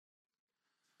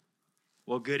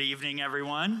Well, good evening,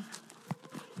 everyone.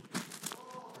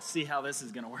 Let's see how this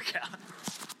is going to work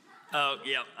out.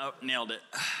 Nailed it.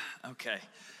 Okay.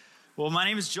 Well, my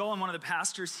name is Joel. I'm one of the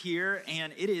pastors here,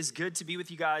 and it is good to be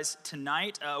with you guys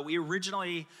tonight. We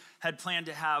originally had planned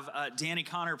to have Danny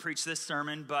Connor preach this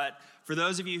sermon, but for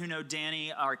those of you who know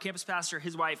Danny, our campus pastor,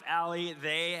 his wife, Allie,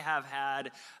 they have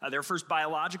had their first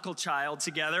biological child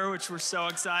together, which we're so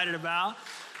excited about.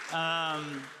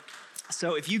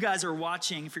 So if you guys are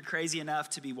watching, if you're crazy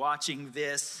enough to be watching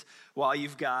this while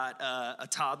you've got a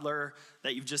toddler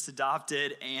that you've just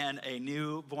adopted and a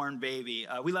newborn baby,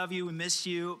 we love you, we miss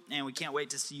you, and we can't wait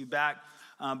to see you back.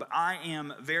 But I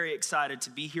am very excited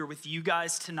to be here with you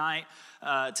guys tonight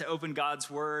to open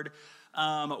God's Word.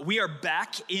 We are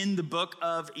back in the book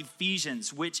of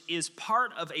Ephesians, which is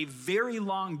part of a very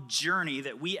long journey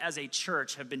that we as a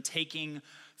church have been taking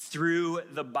through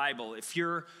the Bible. If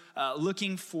you're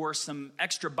looking for some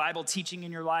extra Bible teaching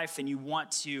in your life and you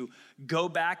want to go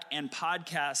back and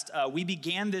podcast, we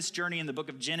began this journey in the book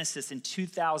of Genesis in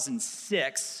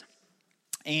 2006.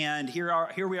 And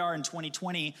here we are in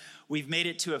 2020. We've made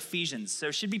it to Ephesians.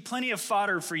 So should be plenty of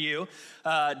fodder for you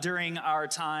during our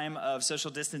time of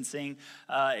social distancing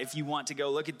if you want to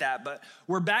go look at that. But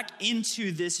we're back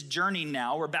into this journey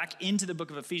now. We're back into the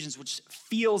book of Ephesians, which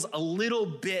feels a little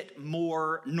bit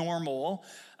more normal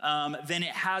than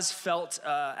it has felt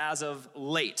as of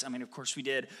late. I mean, of course, we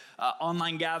did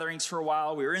online gatherings for a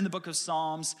while. We were in the book of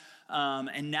Psalms.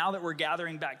 And now that we're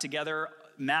gathering back together,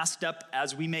 masked up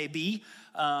as we may be,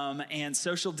 and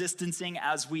social distancing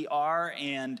as we are,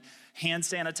 and hand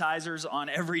sanitizers on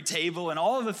every table, and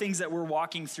all of the things that we're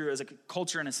walking through as a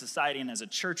culture and a society and as a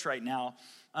church right now,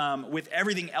 with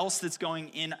everything else that's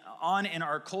going on in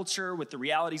our culture, with the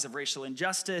realities of racial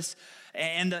injustice,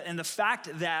 and the fact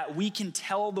that we can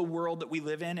tell the world that we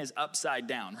live in is upside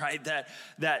down, right?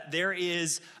 That there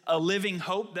is a living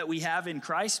hope that we have in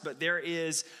Christ, but there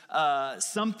is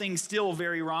something still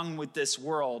very wrong with this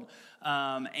world.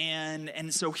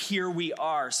 And so here we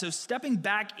are. So stepping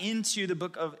back into the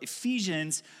book of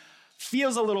Ephesians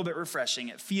feels a little bit refreshing.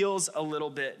 It feels a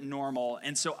little bit normal.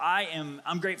 And so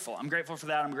I'm grateful. I'm grateful for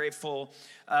that. I'm grateful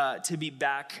to be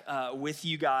back with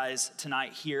you guys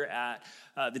tonight here at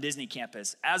the Disney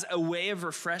campus. As a way of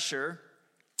refresher,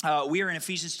 we are in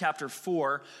Ephesians chapter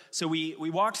 4. So we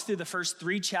walked through the first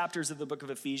 3 chapters of the book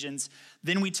of Ephesians.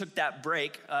 Then we took that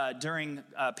break during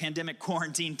pandemic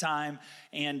quarantine time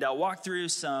and walked through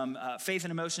some faith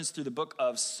and emotions through the book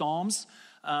of Psalms.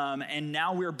 And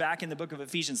now we're back in the book of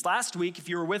Ephesians. Last week, if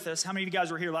you were with us, how many of you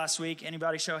guys were here last week?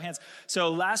 Anybody show of hands?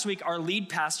 So last week, our lead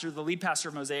pastor, the lead pastor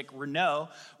of Mosaic, Renaud,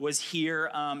 was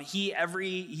here. He every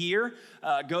year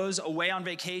goes away on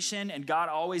vacation, and God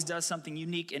always does something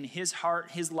unique in his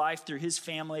heart, his life, through his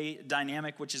family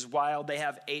dynamic, which is wild. They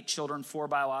have 8 children, 4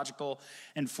 biological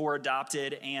and 4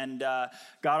 adopted, and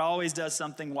God always does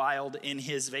something wild in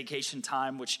his vacation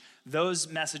time, which those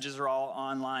messages are all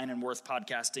online and worth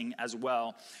podcasting as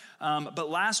well. But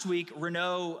last week,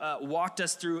 Renaud walked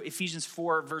us through Ephesians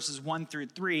 4, verses 1 through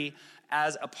 3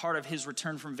 as a part of his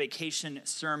return from vacation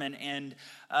sermon. And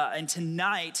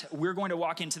tonight, we're going to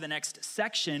walk into the next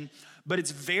section, but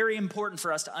it's very important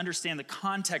for us to understand the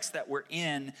context that we're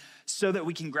in so that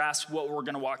we can grasp what we're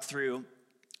going to walk through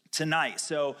tonight.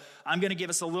 So I'm going to give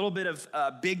us a little bit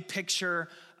of big picture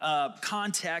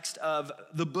context of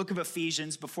the book of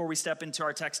Ephesians before we step into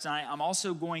our text tonight. I'm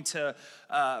also going to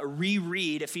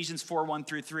reread Ephesians 4, 1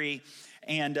 through 3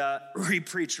 and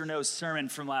re-preach Renaud's sermon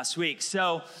from last week.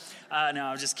 So, no,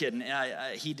 I'm just kidding.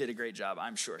 He did a great job,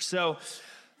 I'm sure. So,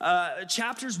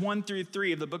 chapters 1 through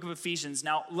 3 of the book of Ephesians.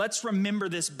 Now, let's remember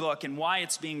this book and why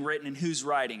it's being written and who's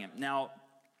writing it. Now,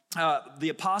 the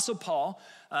Apostle Paul,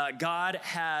 God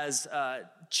has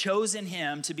chosen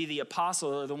him to be the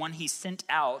apostle, or the one he sent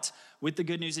out with the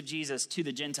good news of Jesus to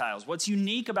the Gentiles. What's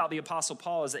unique about the Apostle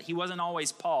Paul is that he wasn't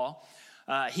always Paul.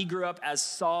 He grew up as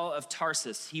Saul of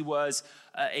Tarsus. He was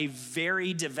a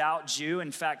very devout Jew.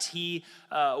 In fact, he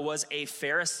was a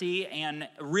Pharisee, and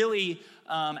really,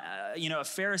 a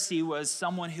Pharisee was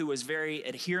someone who was very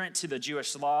adherent to the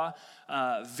Jewish law,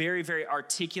 very, very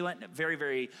articulate, very,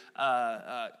 very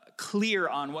clear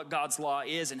on what God's law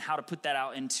is and how to put that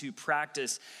out into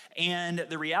practice. And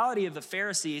the reality of the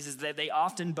Pharisees is that they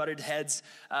often butted heads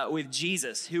with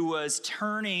Jesus, who was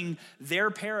turning their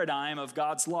paradigm of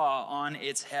God's law on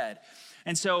its head.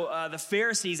 And so the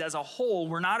Pharisees as a whole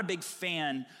were not a big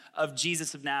fan of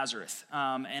Jesus of Nazareth.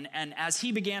 And as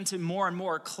he began to more and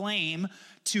more claim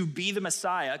to be the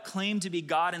Messiah, claim to be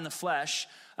God in the flesh,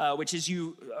 which as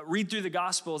you read through the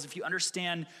Gospels, if you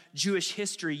understand Jewish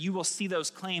history, you will see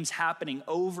those claims happening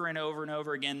over and over and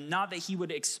over again. Not that he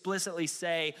would explicitly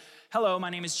say, hello, my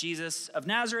name is Jesus of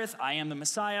Nazareth. I am the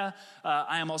Messiah.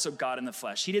 I am also God in the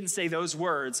flesh. He didn't say those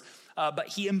words, but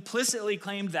he implicitly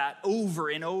claimed that over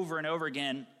and over and over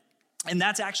again. And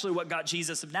that's actually what got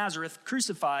Jesus of Nazareth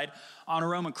crucified on a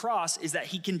Roman cross, is that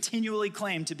he continually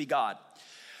claimed to be God.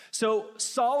 So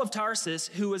Saul of Tarsus,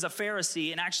 who was a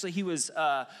Pharisee, and actually he was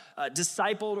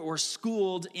discipled or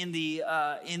schooled in the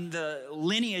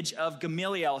lineage of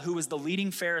Gamaliel, who was the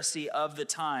leading Pharisee of the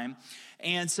time.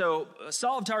 And so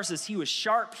Saul of Tarsus, he was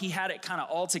sharp. He had it kind of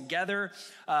all together.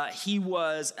 He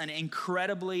was an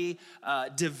incredibly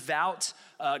devout,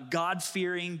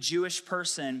 God-fearing Jewish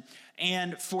person.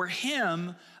 And for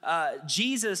him,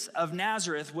 Jesus of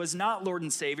Nazareth was not Lord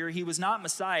and Savior. He was not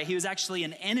Messiah. He was actually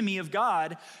an enemy of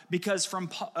God, because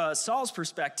from Saul's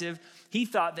perspective, he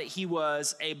thought that he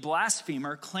was a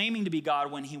blasphemer claiming to be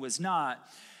God when he was not.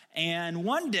 And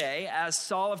one day, as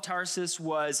Saul of Tarsus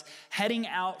was heading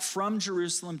out from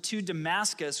Jerusalem to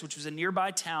Damascus, which was a nearby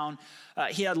town,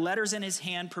 he had letters in his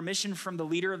hand, permission from the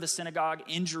leader of the synagogue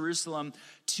in Jerusalem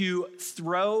to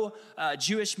throw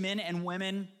Jewish men and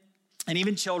women and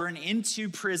even children into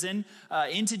prison,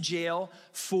 into jail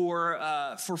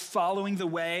for following the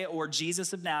way, or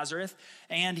Jesus of Nazareth.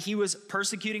 And he was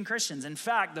persecuting Christians. In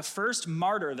fact, the first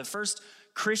martyr, the first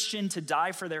Christian to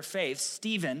die for their faith,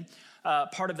 Stephen,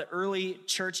 part of the early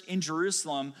church in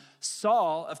Jerusalem,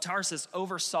 Saul of Tarsus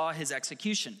oversaw his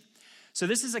execution. So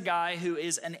this is a guy who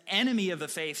is an enemy of the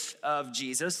faith of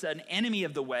Jesus, an enemy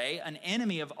of the way, an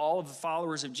enemy of all of the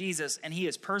followers of Jesus, and he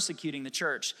is persecuting the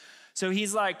church. So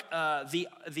he's like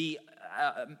the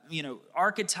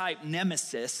archetype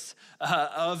nemesis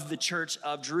of the church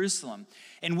of Jerusalem.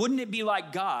 And wouldn't it be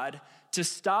like God to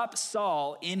stop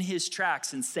Saul in his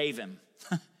tracks and save him?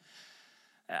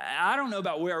 I don't know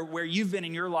about where you've been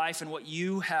in your life and what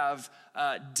you have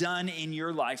done in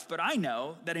your life, but I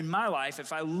know that in my life,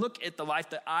 if I look at the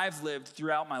life that I've lived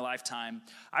throughout my lifetime,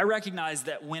 I recognize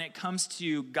that when it comes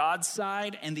to God's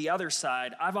side and the other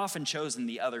side, I've often chosen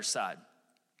the other side.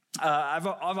 I've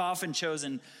often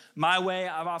chosen my way.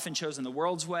 I've often chosen the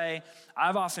world's way.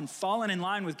 I've often fallen in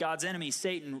line with God's enemy,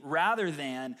 Satan, rather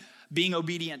than being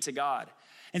obedient to God.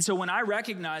 And so when I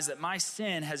recognize that my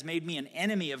sin has made me an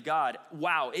enemy of God,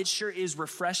 wow, it sure is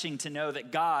refreshing to know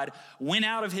that God went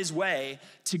out of his way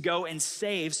to go and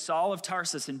save Saul of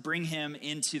Tarsus and bring him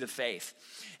into the faith.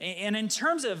 And in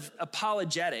terms of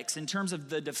apologetics, in terms of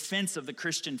the defense of the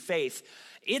Christian faith,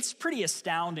 it's pretty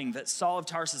astounding that Saul of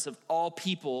Tarsus, of all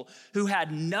people, who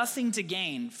had nothing to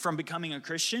gain from becoming a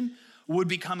Christian, would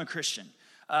become a Christian.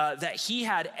 That he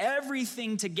had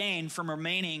everything to gain from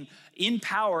remaining in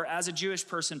power as a Jewish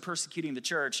person persecuting the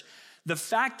church. The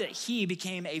fact that he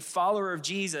became a follower of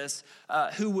Jesus,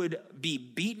 who would be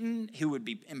beaten, who would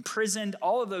be imprisoned,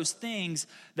 all of those things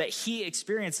that he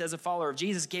experienced as a follower of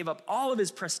Jesus, gave up all of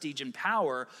his prestige and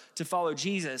power to follow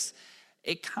Jesus.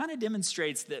 It kind of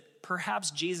demonstrates that perhaps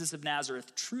Jesus of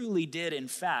Nazareth truly did, in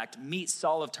fact, meet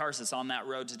Saul of Tarsus on that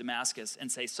road to Damascus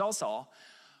and say, Saul, Saul,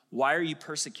 why are you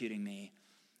persecuting me?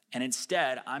 And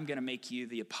instead, I'm going to make you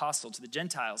the apostle to the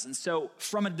Gentiles. And so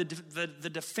from the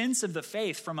defense of the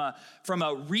faith, from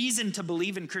a reason to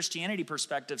believe in Christianity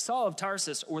perspective, Saul of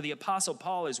Tarsus, or the apostle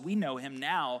Paul as we know him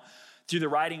now through the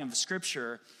writing of the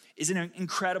scripture, is an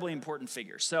incredibly important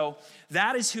figure. So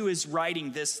that is who is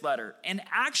writing this letter. And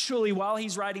actually, while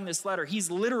he's writing this letter, he's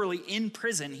literally in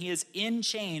prison. He is in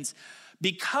chains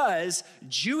because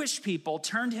Jewish people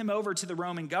turned him over to the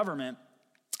Roman government.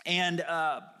 And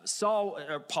Paul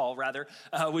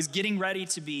was getting ready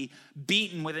to be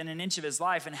beaten within an inch of his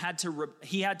life, and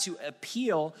he had to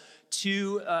appeal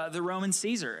to the Roman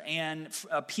Caesar and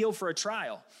appeal for a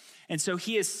trial. And so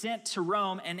he is sent to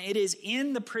Rome, and it is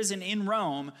in the prison in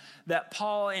Rome that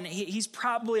Paul, and he's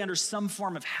probably under some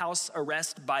form of house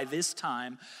arrest by this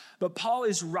time, but Paul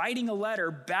is writing a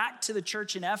letter back to the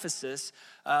church in Ephesus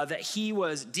that he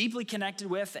was deeply connected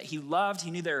with, that he loved. He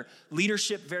knew their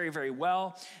leadership very, very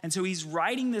well. And so he's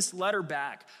writing this letter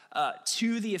back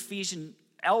to the Ephesian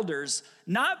elders,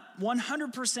 not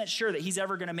 100% sure that he's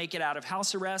ever going to make it out of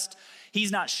house arrest.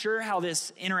 He's not sure how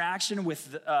this interaction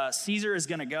with Caesar is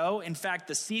going to go. In fact,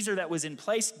 the Caesar that was in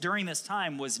place during this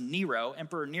time was Nero,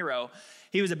 Emperor Nero.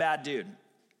 He was a bad dude.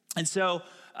 And so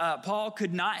Paul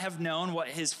could not have known what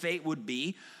his fate would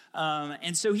be.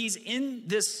 And so he's in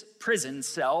this prison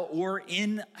cell or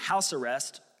in house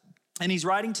arrest, and he's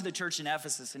writing to the church in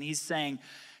Ephesus, and he's saying,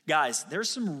 Guys, there's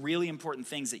some really important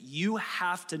things that you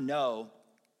have to know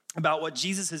about what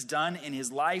Jesus has done in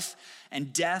his life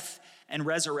and death and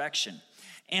resurrection.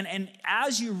 And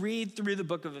as you read through the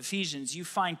book of Ephesians, you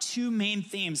find two main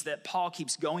themes that Paul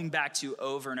keeps going back to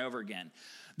over and over again.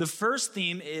 The first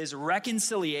theme is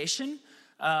reconciliation,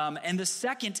 and the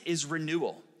second is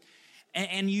renewal.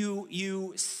 And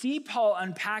you see Paul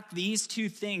unpack these two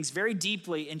things very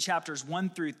deeply in chapters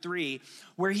 1-3,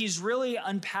 where he's really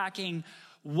unpacking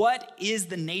what is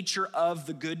the nature of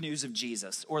the good news of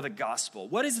Jesus or the gospel.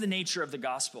 What is the nature of the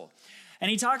gospel? And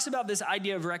he talks about this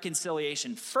idea of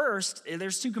reconciliation. First,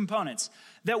 there's two components: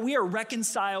 that we are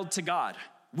reconciled to God.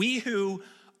 We who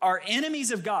are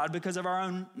enemies of God because of our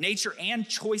own nature and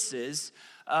choices,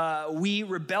 we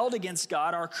rebelled against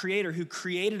God, our creator, who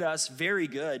created us very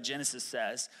good, Genesis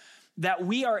says, that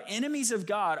we are enemies of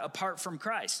God apart from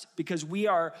Christ because we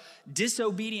are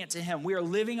disobedient to him. We are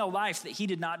living a life that he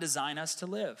did not design us to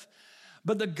live.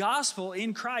 But the gospel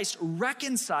in Christ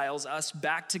reconciles us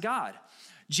back to God.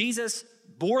 Jesus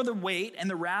bore the weight and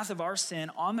the wrath of our sin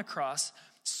on the cross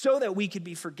so that we could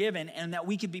be forgiven and that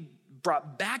we could be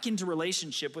brought back into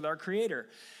relationship with our creator.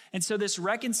 And so this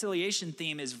reconciliation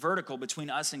theme is vertical between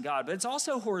us and God, but it's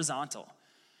also horizontal.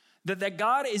 That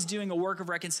God is doing a work of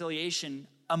reconciliation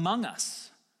among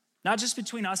us, not just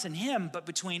between us and him, but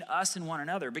between us and one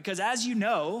another. Because as you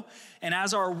know, and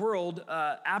as our world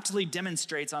aptly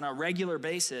demonstrates on a regular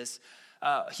basis,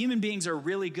 human beings are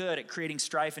really good at creating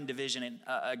strife and division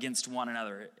against one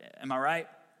another. Am I right?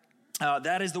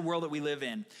 That is the world that we live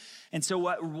in. And so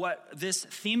what this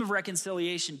theme of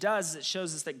reconciliation does is it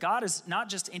shows us that God is not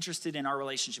just interested in our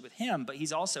relationship with him, but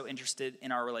he's also interested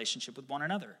in our relationship with one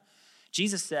another.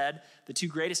 Jesus said the two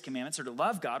greatest commandments are to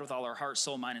love God with all our heart,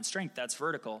 soul, mind, and strength. That's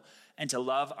vertical. And to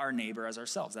love our neighbor as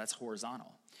ourselves. That's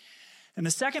horizontal. And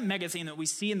the second mega theme that we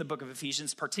see in the book of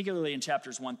Ephesians, particularly in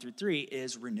chapters 1-3,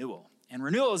 is renewal. And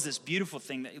renewal is this beautiful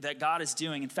thing that God is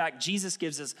doing. In fact, Jesus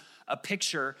gives us a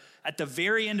picture at the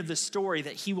very end of the story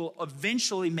that he will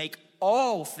eventually make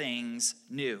all things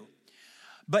new.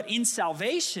 But in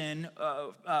salvation,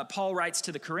 Paul writes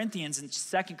to the Corinthians in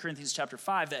 2 Corinthians chapter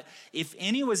 5 that if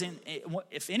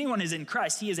anyone is in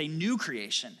Christ, he is a new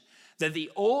creation, that the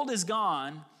old is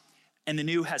gone and the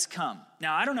new has come.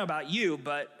 Now, I don't know about you,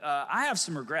 but I have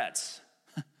some regrets.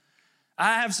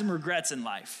 I have some regrets in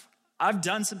life. I've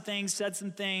done some things, said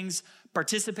some things,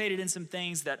 participated in some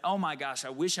things that, oh my gosh, I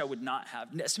wish I would not have,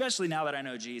 especially now that I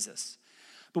know Jesus.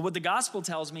 But what the gospel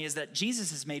tells me is that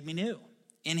Jesus has made me new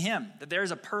in him, that there's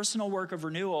a personal work of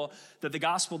renewal that the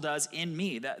gospel does in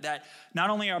me, that not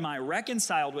only am I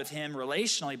reconciled with him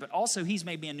relationally, but also he's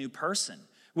made me a new person,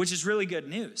 which is really good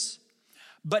news.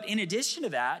 But in addition to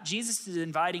that, Jesus is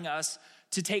inviting us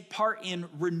to take part in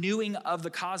renewing of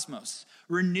the cosmos,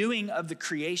 renewing of the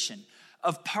creation,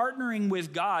 of partnering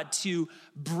with God to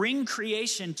bring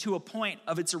creation to a point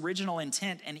of its original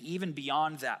intent and even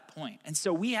beyond that point. And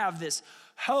so we have this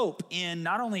hope in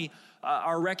not only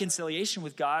our reconciliation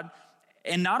with God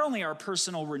and not only our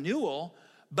personal renewal,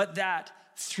 but that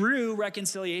through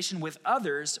reconciliation with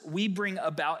others, we bring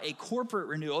about a corporate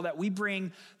renewal, that we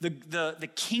bring the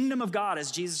kingdom of God,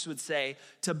 as Jesus would say,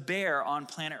 to bear on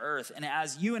planet Earth. And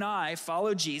as you and I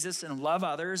follow Jesus and love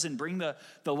others and bring the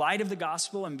light of the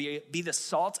gospel and be the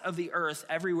salt of the earth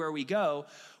everywhere we go,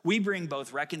 we bring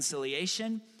both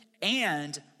reconciliation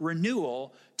and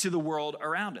renewal to the world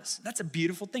around us. That's a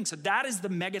beautiful thing. So that is the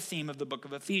mega theme of the book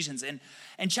of Ephesians.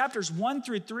 And chapters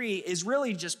 1-3 is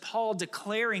really just Paul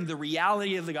declaring the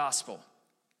reality of the gospel.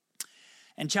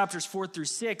 And chapters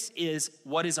 4-6 is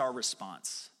what is our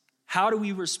response? How do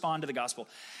we respond to the gospel?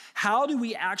 How do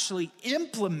we actually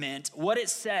implement what it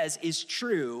says is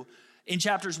true in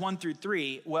chapters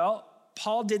 1-3? Well,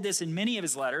 Paul did this in many of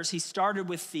his letters. He started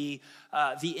with the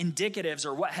indicatives,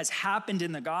 or what has happened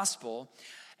in the gospel,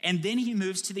 and then he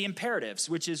moves to the imperatives,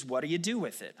 which is what do you do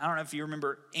with it? I don't know if you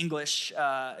remember English,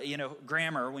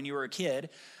 grammar when you were a kid,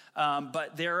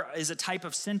 but there is a type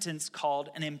of sentence called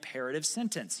an imperative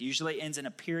sentence. Usually it ends in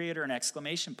a period or an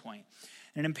exclamation point.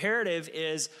 An imperative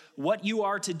is what you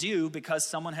are to do because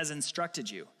someone has instructed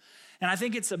you. And I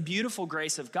think it's a beautiful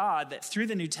grace of God that through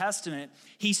the New Testament,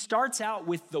 he starts out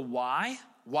with the why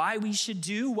we should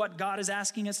do what God is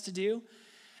asking us to do.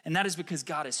 And that is because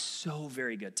God is so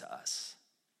very good to us,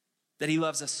 that he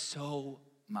loves us so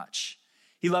much.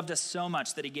 He loved us so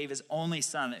much that he gave his only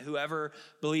son, that whoever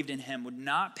believed in him would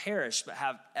not perish, but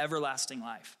have everlasting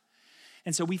life.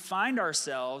 And so we find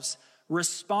ourselves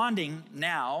responding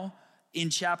now in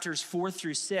chapters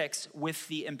 4-6 with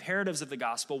the imperatives of the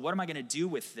gospel. What am I going to do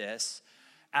with this?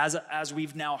 as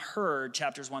we've now heard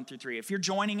chapters 1 through 3. If you're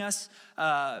joining us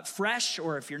fresh,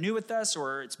 or if you're new with us,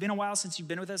 or it's been a while since you've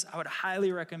been with us, I would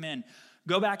highly recommend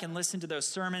go back and listen to those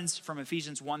sermons from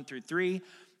Ephesians 1 through 3,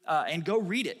 and go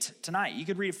read it tonight. You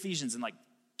could read Ephesians in like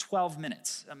 12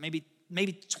 minutes, maybe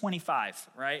 25,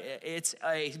 right? It's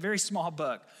a very small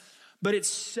book, but it's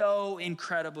so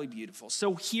incredibly beautiful.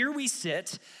 So here we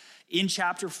sit in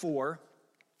chapter 4,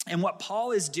 and what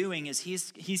Paul is doing is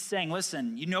he's saying,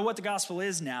 listen, you know what the gospel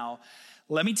is now.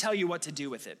 Let me tell you what to do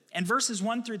with it. And verses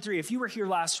 1 through 3, if you were here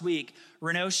last week,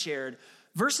 Renaud shared,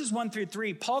 verses 1 through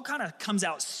 3, Paul kind of comes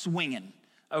out swinging,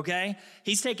 okay?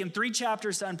 He's taken 3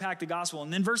 chapters to unpack the gospel,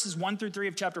 and then verses 1 through 3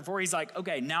 of chapter 4, he's like,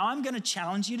 okay, now I'm going to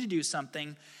challenge you to do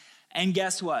something, and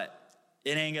guess what?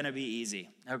 It ain't going to be easy,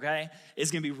 okay? It's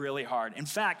going to be really hard. In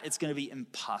fact, it's going to be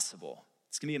impossible.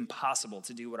 It's going to be impossible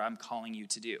to do what I'm calling you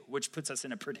to do, which puts us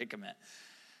in a predicament,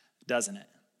 doesn't it?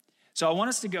 So I want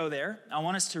us to go there. I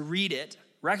want us to read it,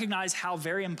 recognize how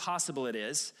very impossible it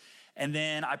is, and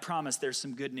then I promise there's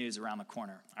some good news around the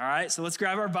corner. All right, so let's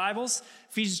grab our Bibles.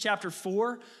 Ephesians chapter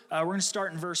 4. We're going to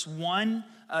start in verse 1.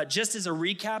 Just as a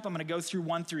recap, I'm going to go through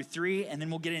 1 through 3, and then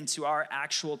we'll get into our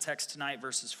actual text tonight,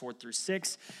 verses 4 through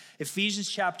 6. Ephesians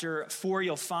chapter 4,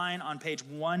 you'll find on page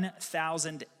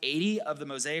 1080 of the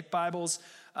Mosaic Bibles.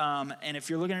 And if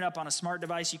you're looking it up on a smart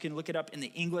device, you can look it up in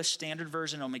the English Standard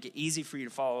Version. It'll make it easy for you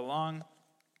to follow along.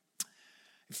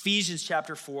 Ephesians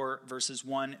chapter 4, verses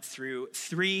 1 through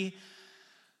 3.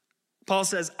 Paul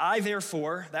says, I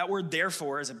therefore, that word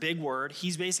therefore is a big word.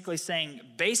 He's basically saying,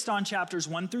 based on chapters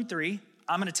 1 through 3,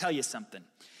 I'm going to tell you something.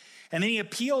 And then he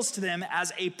appeals to them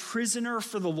as a prisoner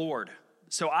for the Lord.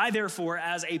 So I therefore,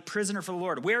 as a prisoner for the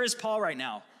Lord. Where is Paul right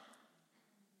now?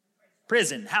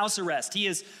 Prison, house arrest. He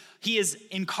is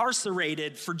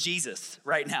incarcerated for Jesus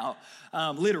right now,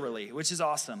 literally, which is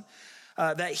awesome.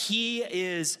 That he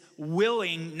is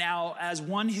willing now, as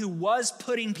one who was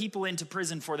putting people into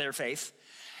prison for their faith,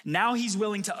 now he's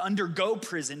willing to undergo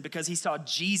prison because he saw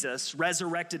Jesus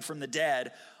resurrected from the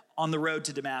dead on the road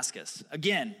to Damascus.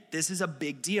 Again, this is a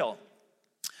big deal.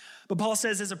 But Paul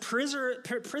says, as a prisoner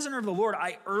of the Lord,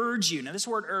 I urge you. Now this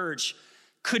word urge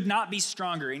could not be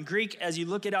stronger. In Greek, as you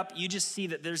look it up, you just see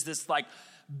that there's this like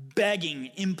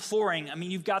begging, imploring. I mean,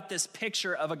 you've got this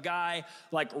picture of a guy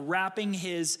like wrapping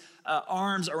his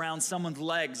arms around someone's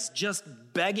legs, just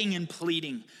begging and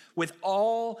pleading with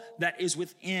all that is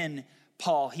within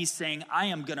Paul. He's saying, I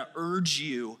am going to urge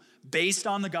you based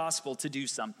on the gospel to do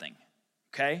something,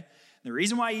 okay? The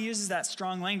reason why he uses that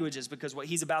strong language is because what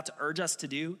he's about to urge us to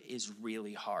do is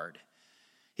really hard.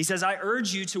 He says, I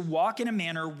urge you to walk in a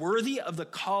manner worthy of the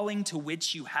calling to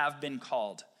which you have been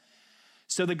called.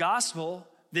 So the gospel,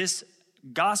 this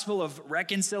gospel of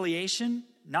reconciliation,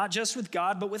 not just with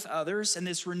God, but with others, and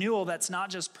this renewal that's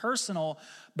not just personal,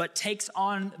 but takes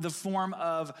on the form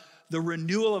of the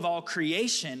renewal of all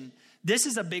creation, this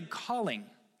is a big calling.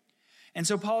 And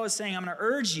so Paul is saying, I'm going to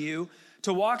urge you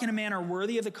to walk in a manner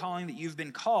worthy of the calling that you've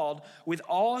been called, with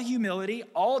all humility,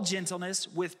 all gentleness,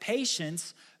 with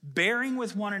patience, bearing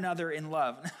with one another in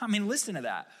love. I mean, listen to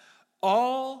that.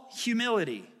 All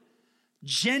humility,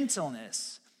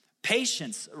 gentleness,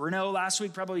 patience. Renaud last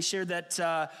week probably shared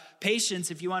that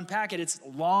patience, if you unpack it, it's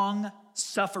long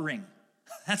suffering.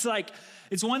 That's like,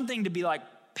 it's one thing to be like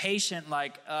patient.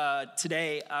 Like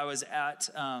today I was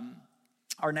at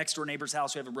our next door neighbor's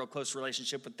house. We have a real close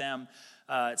relationship with them.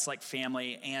 It's like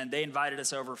family, and they invited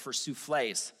us over for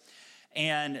soufflés.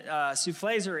 And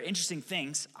soufflés are interesting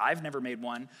things. I've never made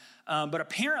one, but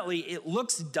apparently it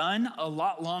looks done a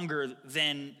lot longer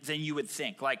than you would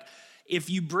think. Like if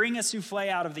you bring a soufflé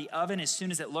out of the oven, as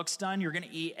soon as it looks done, you're going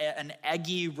to eat an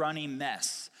eggy, runny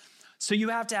mess. So you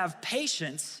have to have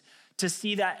patience to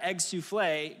see that egg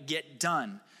soufflé get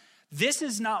done. This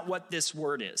is not what this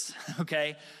word is,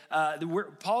 okay?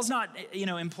 Paul's not,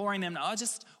 imploring them,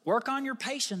 just work on your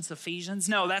patience, Ephesians.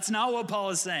 No, that's not what Paul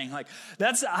is saying.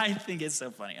 I think it's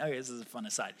so funny. Okay, this is a fun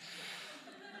aside.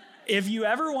 If you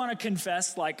ever want to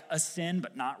confess like a sin,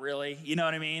 but not really, you know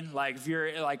what I mean? Like if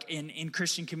you're like in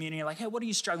Christian community, like, hey, what are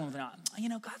you struggling with now?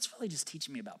 God's really just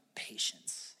teaching me about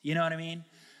patience. You know what I mean?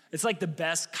 It's like the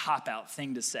best cop-out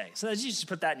thing to say. So you just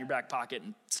put that in your back pocket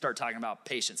and start talking about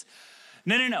patience.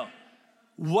 No.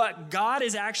 What God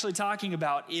is actually talking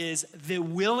about is the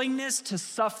willingness to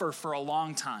suffer for a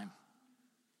long time.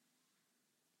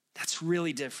 That's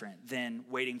really different than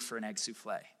waiting for an egg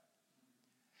soufflé.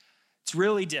 It's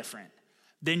really different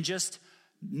than just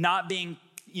not being,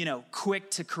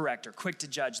 quick to correct or quick to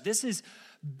judge. This is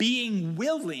being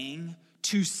willing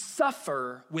to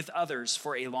suffer with others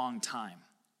for a long time.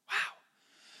 Wow.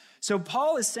 So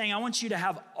Paul is saying, I want you to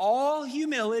have all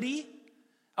humility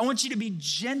I want you to be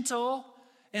gentle,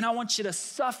 and I want you to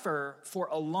suffer for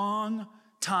a long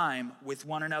time with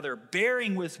one another,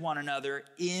 bearing with one another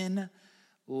in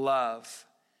love,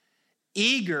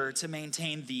 eager to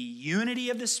maintain the unity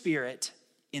of the Spirit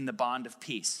in the bond of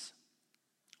peace.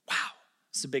 Wow,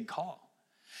 it's a big call.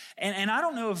 And I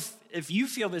don't know if you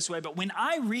feel this way, but when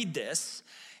I read this,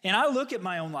 and I look at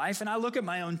my own life, and I look at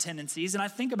my own tendencies, and I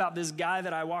think about this guy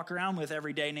that I walk around with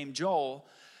every day named Joel,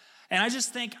 and I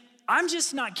just think, I'm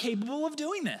just not capable of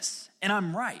doing this, and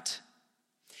I'm right.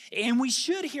 And we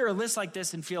should hear a list like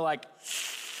this and feel like,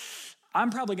 I'm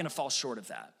probably gonna fall short of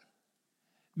that.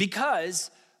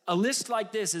 Because a list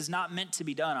like this is not meant to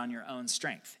be done on your own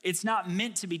strength. It's not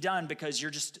meant to be done because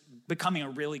you're just becoming a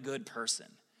really good person.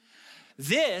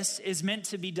 This is meant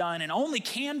to be done and only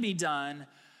can be done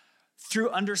through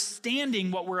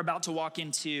understanding what we're about to walk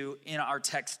into in our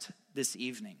text this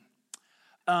evening.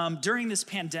 During this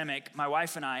pandemic, my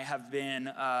wife and I have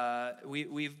been,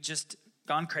 we've just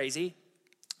gone crazy,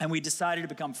 and we decided to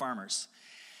become farmers.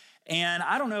 And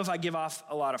I don't know if I give off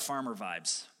a lot of farmer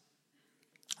vibes.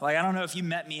 Like, I don't know if you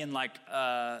met me in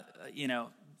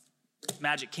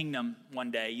Magic Kingdom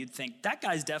one day, you'd think, that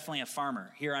guy's definitely a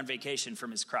farmer here on vacation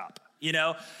from his crop.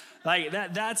 Like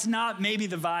that's not maybe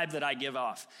the vibe that I give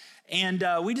off. And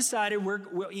we decided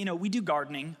we do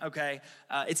gardening, okay?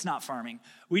 It's not farming.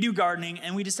 We do gardening,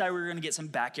 and we decided we were gonna get some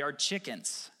backyard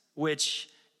chickens, which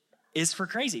is for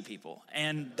crazy people,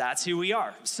 and that's who we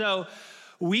are. So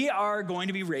we are going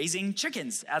to be raising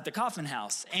chickens at the Coffin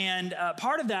House. And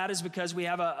part of that is because we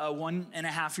have a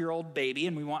 1.5-year-old baby,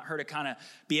 and we want her to kind of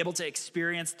be able to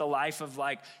experience the life of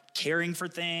like caring for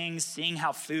things, seeing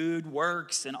how food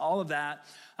works and all of that.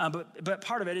 But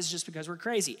part of it is just because we're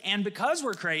crazy. And because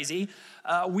we're crazy,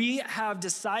 we have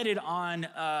decided on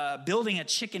building a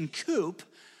chicken coop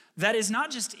that is not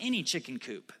just any chicken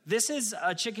coop. This is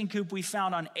a chicken coop we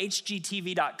found on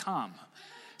hgtv.com.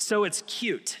 So it's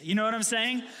cute. You know what I'm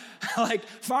saying? Like,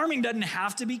 farming doesn't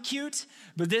have to be cute,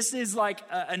 but this is like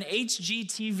an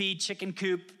HGTV chicken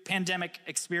coop pandemic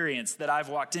experience that I've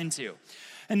walked into.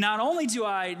 And not only do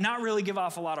I not really give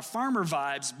off a lot of farmer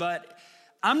vibes, but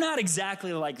I'm not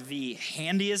exactly like the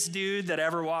handiest dude that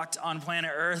ever walked on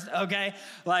planet Earth, okay?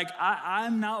 Like,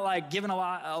 I'm not like giving a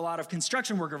lot of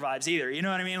construction worker vibes either, you know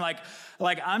what I mean? Like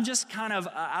I'm just kind of,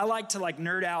 I like to like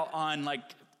nerd out on like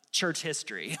church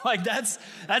history. Like that's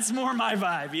more my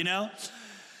vibe, you know?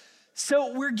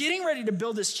 So we're getting ready to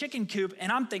build this chicken coop,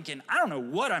 and I'm thinking, I don't know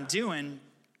what I'm doing,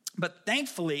 but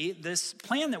thankfully, this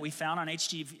plan that we found on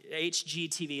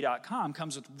hgtv.com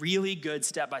comes with really good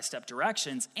step-by-step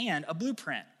directions and a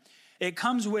blueprint. It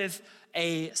comes with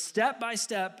a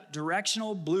step-by-step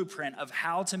directional blueprint of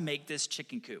how to make this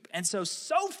chicken coop. And so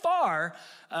far,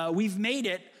 we've made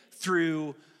it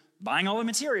through buying all the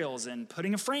materials and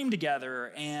putting a frame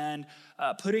together and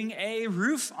putting a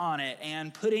roof on it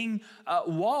and putting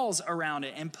walls around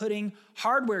it and putting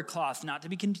hardware cloth, not to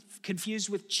be confused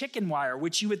with chicken wire,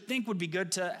 which you would think would be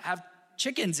good to have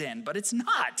chickens in, but it's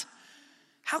not.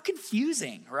 How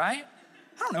confusing, right?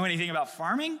 I don't know anything about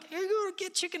farming. Here, go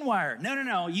get chicken wire.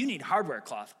 No, you need hardware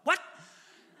cloth. What?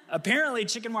 Apparently,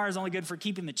 chicken wire is only good for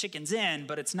keeping the chickens in,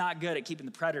 but it's not good at keeping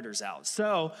the predators out.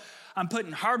 So I'm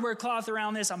putting hardware cloth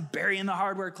around this. I'm burying the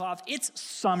hardware cloth. It's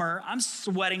summer. I'm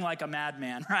sweating like a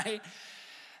madman, right?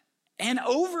 And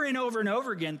over and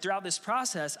over again throughout this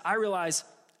process, I realize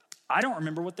I don't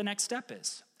remember what the next step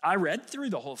is. I read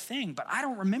through the whole thing, but I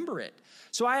don't remember it.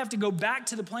 So I have to go back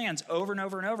to the plans over and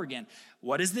over again.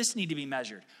 What does this need to be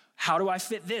measured? How do I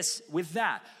fit this with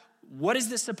that? What is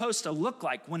this supposed to look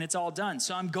like when it's all done?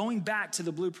 So I'm going back to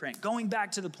the blueprint, going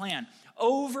back to the plan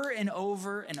over and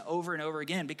over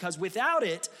again, because without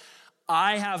it,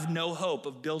 I have no hope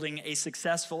of building a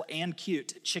successful and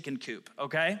cute chicken coop,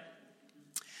 okay?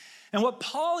 And what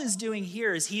Paul is doing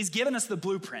here is he's given us the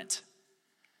blueprint.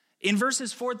 In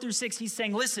verses 4-6, he's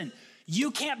saying, listen,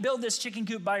 you can't build this chicken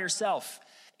coop by yourself.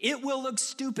 It will look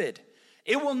stupid.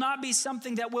 It will not be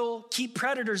something that will keep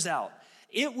predators out.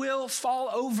 It will fall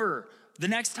over the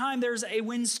next time there's a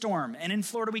windstorm. And in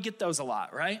Florida, we get those a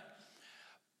lot, right?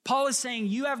 Paul is saying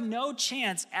you have no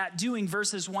chance at doing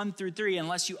verses 1-3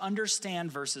 unless you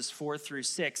understand verses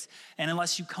 4-6 and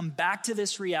unless you come back to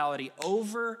this reality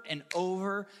over and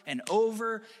over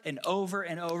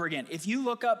again. If you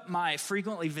look up my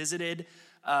frequently visited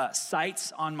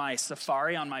sites on my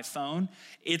Safari on my phone,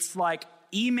 it's like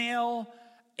email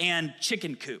and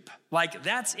chicken coop. Like,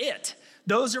 that's it.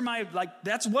 Those are my,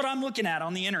 that's what I'm looking at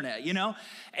on the internet, you know?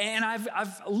 And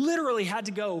I've literally had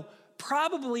to go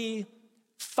probably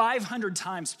 500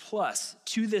 times plus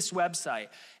to this website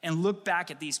and look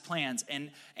back at these plans and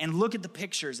look at the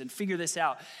pictures and figure this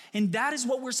out. And that is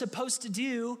what we're supposed to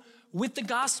do with the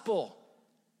gospel.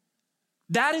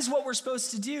 That is what we're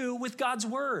supposed to do with God's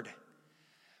word.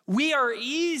 We are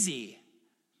easy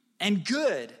and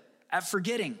good at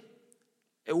forgetting.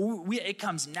 It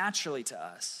comes naturally to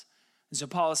us. And so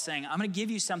Paul is saying, I'm going to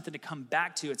give you something to come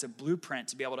back to. It's a blueprint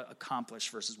to be able to accomplish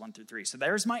verses 1-3. So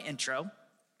there's my intro.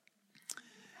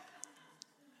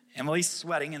 Emily's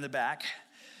sweating in the back.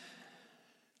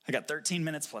 I got 13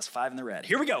 minutes plus 5 in the red.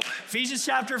 Here we go. Ephesians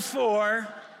chapter 4.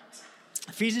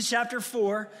 Ephesians chapter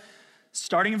 4,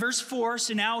 starting in verse 4.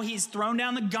 So now he's thrown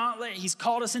down the gauntlet. He's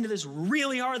called us into this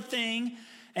really hard thing.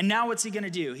 And now what's he going to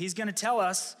do? He's going to tell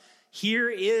us, here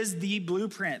is the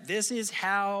blueprint. This is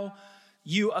how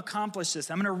you accomplish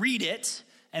this. I'm going to read it,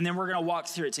 and then we're going to walk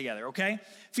through it together, okay?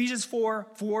 Ephesians 4,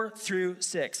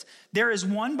 4-6. There is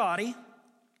one body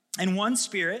and one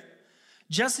Spirit,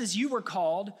 just as you were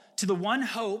called to the one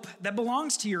hope that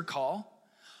belongs to your call,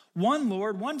 one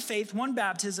Lord, one faith, one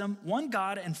baptism, one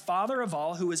God and Father of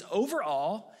all, who is over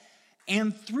all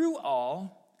and through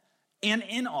all and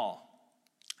in all.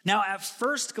 Now, at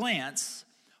first glance,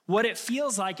 what it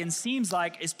feels like and seems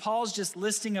like is Paul's just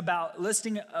listing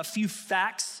a few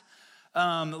facts,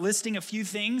 listing a few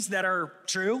things that are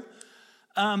true.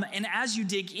 And as you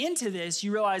dig into this,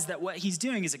 you realize that what he's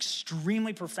doing is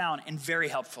extremely profound and very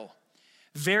helpful,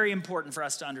 very important for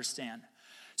us to understand.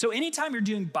 So anytime you're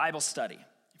doing Bible study,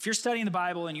 if you're studying the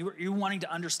Bible and you're wanting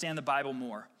to understand the Bible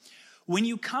more, when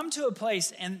you come to a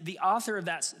place and the author of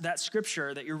that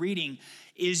scripture that you're reading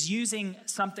is using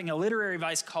a literary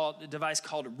device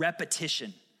called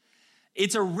repetition,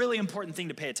 it's a really important thing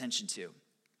to pay attention to.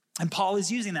 And Paul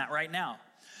is using that right now.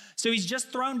 So he's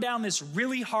just thrown down this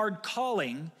really hard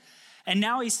calling, and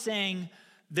now he's saying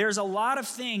there's a lot of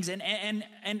things, and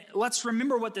let's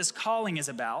remember what this calling is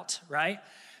about, right?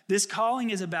 This calling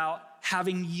is about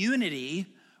having unity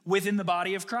within the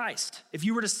body of Christ. If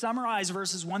you were to summarize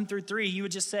verses 1-3, you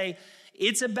would just say,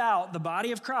 it's about the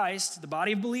body of Christ, the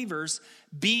body of believers,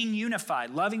 being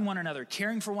unified, loving one another,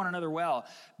 caring for one another well,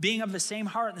 being of the same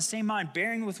heart and the same mind,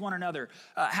 bearing with one another,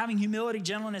 having humility,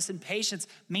 gentleness, and patience,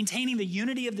 maintaining the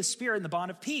unity of the Spirit and the bond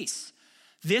of peace.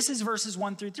 This is verses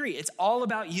 1-3. It's all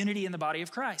about unity in the body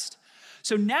of Christ.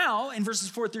 So now in verses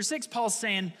 4-6, Paul's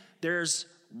saying there's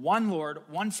one Lord,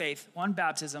 one faith, one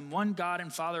baptism, one God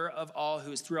and Father of all,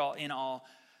 who is through all, in all.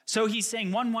 So he's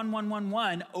saying one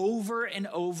over and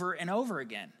over and over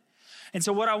again. And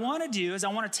so what I want to do is I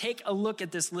want to take a look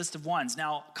at this list of ones.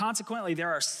 Now, consequently,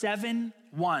 there are 7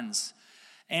 ones.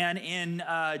 And in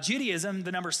Judaism,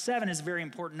 the number 7 is a very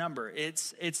important number.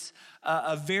 It's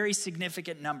a very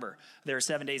significant number. There are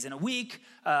 7 days in a week.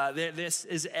 This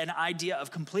is an idea of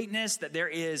completeness, that there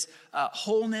is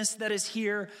wholeness that is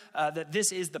here, that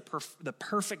this is the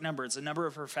perfect number. It's a number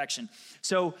of perfection.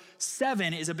 So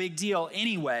 7 is a big deal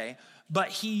anyway, but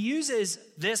he uses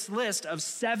this list of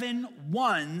 7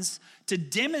 ones to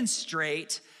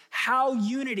demonstrate how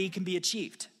unity can be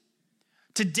achieved,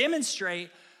 to demonstrate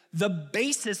the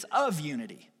basis of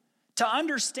unity, to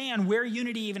understand where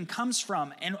unity even comes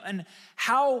from and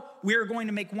how we're going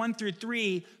to make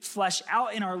 1-3 flesh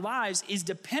out in our lives is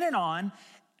dependent on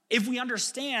if we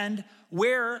understand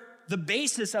where the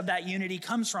basis of that unity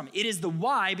comes from. It is the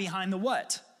why behind the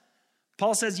what.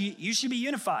 Paul says you should be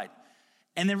unified.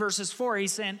 And then verses 4,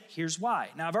 he's saying, here's why.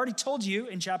 Now, I've already told you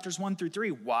in chapters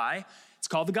 1-3 why. It's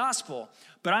called the gospel.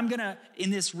 But I'm going to, in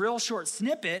this real short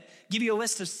snippet, give you a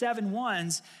list of 7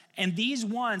 ones, and these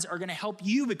ones are going to help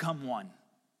you become one.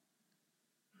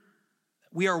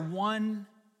 We are one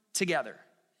together,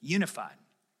 unified.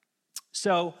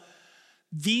 So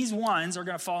these ones are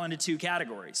going to fall into 2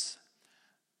 categories.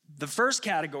 The first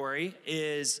category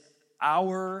is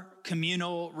our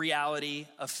communal reality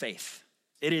of faith.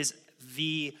 It is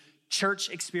the church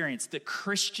experience, the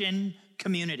Christian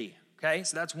community. Okay,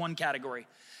 so that's one category.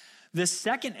 The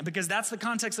second, because that's the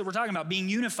context that we're talking about, being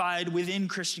unified within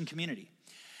Christian community.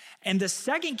 And the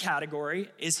second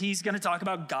category is he's going to talk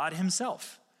about God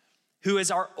himself, who is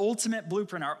our ultimate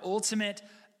blueprint, our ultimate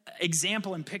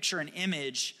example and picture and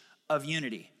image of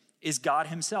unity, is God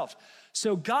himself.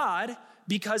 So God,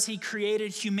 because he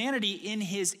created humanity in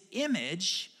his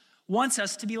image, wants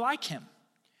us to be like him.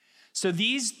 So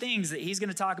these things that he's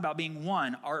going to talk about being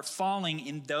one are falling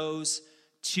in those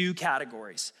 2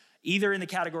 categories, either in the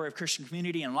category of Christian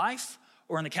community and life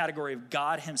or in the category of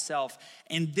God himself.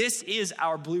 And this is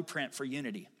our blueprint for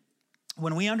unity.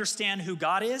 When we understand who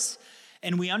God is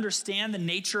and we understand the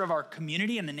nature of our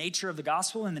community and the nature of the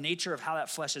gospel and the nature of how that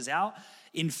fleshes out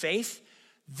in faith,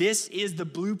 This is the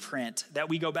blueprint that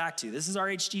we go back to. This is our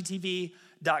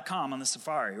hgtv.com on the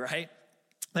Safari, right?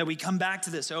 That we come back to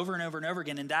this over and over and over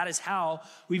again, and that is how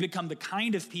we become the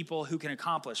kind of people who can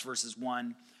accomplish verses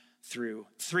 1 through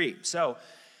 3. So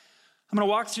I'm going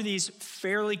to walk through these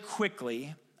fairly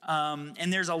quickly,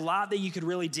 and there's a lot that you could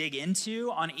really dig into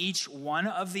on each one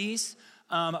of these,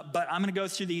 but I'm going to go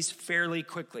through these fairly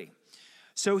quickly.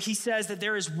 So he says that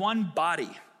there is one body.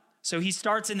 So he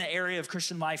starts in the area of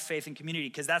Christian life, faith, and community,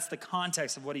 because that's the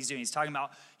context of what he's doing. He's talking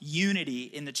about unity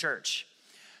in the church.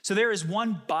 So there is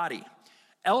one body.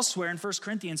 Elsewhere in 1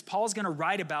 Corinthians, Paul's going to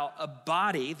write about a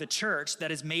body, the church,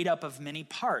 that is made up of many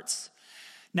parts.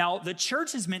 Now, the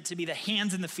church is meant to be the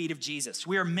hands and the feet of Jesus.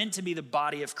 We are meant to be the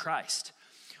body of Christ.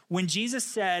 When Jesus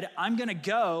said, I'm going to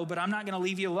go, but I'm not going to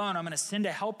leave you alone. I'm going to send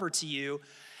a helper to you,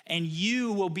 and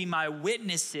you will be my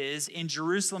witnesses in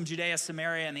Jerusalem, Judea,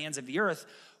 Samaria, and the ends of the earth.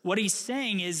 What he's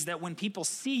saying is that when people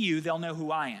see you, they'll know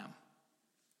who I am.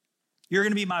 You're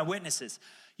going to be my witnesses.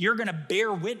 You're going to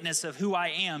bear witness of who I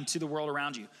am to the world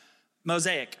around you.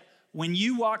 Mosaic, when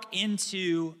you walk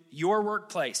into your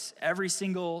workplace every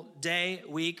single day,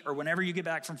 week, or whenever you get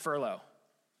back from furlough,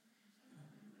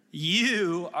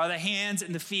 you are the hands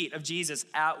and the feet of Jesus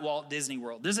at Walt Disney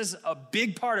World. This is a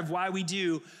big part of why we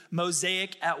do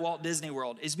Mosaic at Walt Disney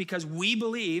World, is because we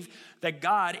believe that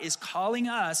God is calling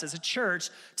us as a church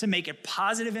to make a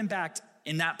positive impact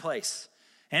in that place.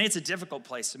 And it's a difficult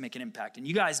place to make an impact. And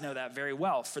you guys know that very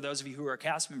well for those of you who are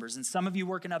cast members. And some of you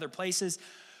work in other places.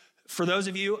 For those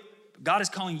of you, God is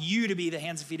calling you to be the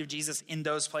hands and feet of Jesus in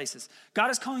those places.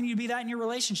 God is calling you to be that in your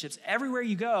relationships, everywhere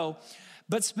you go.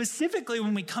 But specifically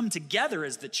when we come together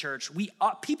as the church,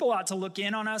 people ought to look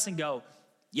in on us and go,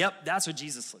 yep, that's what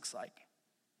Jesus looks like.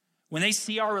 When they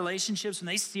see our relationships, when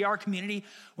they see our community,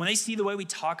 when they see the way we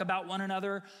talk about one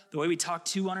another, the way we talk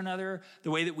to one another,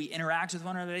 the way that we interact with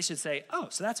one another, they should say, oh,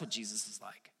 so that's what Jesus is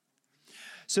like.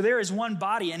 So there is one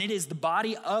body, and it is the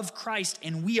body of Christ,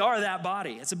 and we are that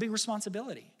body. It's a big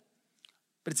responsibility,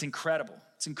 but it's incredible.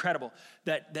 It's incredible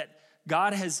that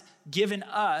God has given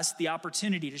us the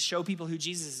opportunity to show people who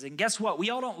Jesus is. And guess what? We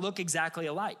all don't look exactly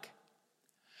alike.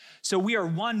 So we are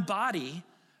one body,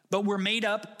 but we're made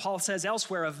up, Paul says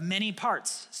elsewhere, of many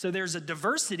parts. So there's a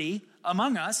diversity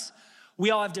among us.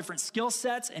 We all have different skill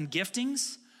sets and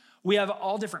giftings. We have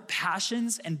all different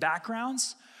passions and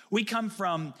backgrounds. We come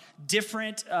from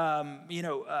different,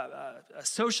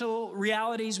 social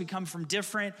realities. We come from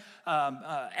different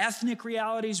ethnic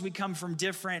realities. We come from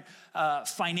different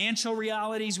financial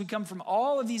realities. We come from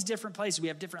all of these different places. We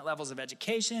have different levels of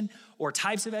education or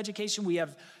types of education. We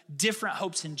have different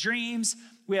hopes and dreams.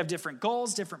 We have different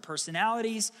goals, different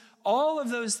personalities. All of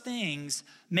those things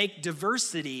make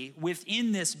diversity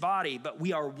within this body, but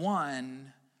we are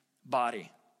one body.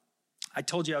 I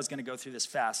told you I was going to go through this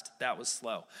fast. That was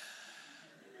slow.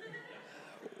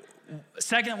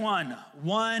 Second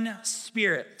one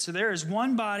spirit. So there is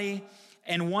one body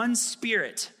and one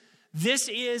spirit. This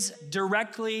is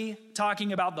directly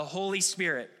talking about the Holy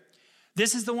Spirit.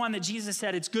 This is the one that Jesus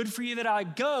said, it's good for you that I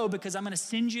go because I'm going to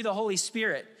send you the Holy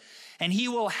Spirit. And he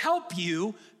will help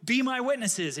you be my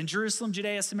witnesses in Jerusalem,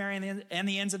 Judea, Samaria, and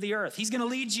the ends of the earth. He's going to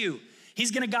lead you.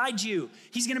 He's going to guide you.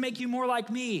 He's going to make you more like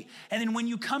me. And then when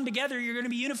you come together, you're going to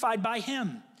be unified by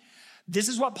him. This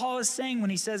is what Paul is saying when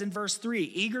he says in verse 3,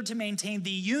 eager to maintain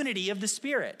the unity of the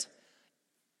Spirit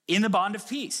in the bond of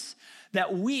peace.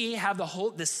 That we have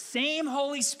the same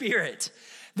Holy Spirit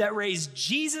that raised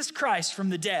Jesus Christ from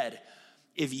the dead.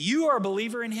 If you are a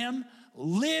believer in him,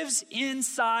 lives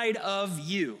inside of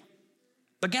you.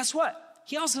 But guess what?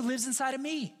 He also lives inside of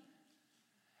me.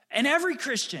 And every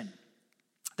Christian.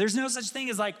 There's no such thing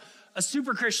as like a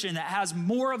super Christian that has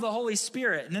more of the Holy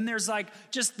Spirit. And then there's like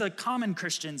just the common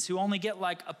Christians who only get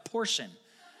like a portion.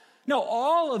 No,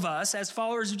 all of us as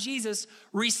followers of Jesus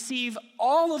receive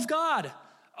all of God,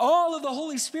 all of the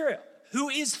Holy Spirit, who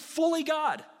is fully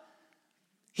God.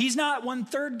 He's not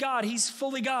 1/3 God, he's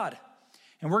fully God.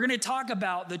 And we're going to talk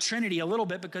about the Trinity a little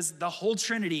bit because the whole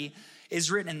Trinity is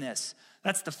written in this.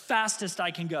 That's the fastest I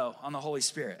can go on the Holy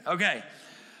Spirit. Okay.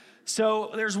 So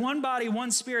there's one body,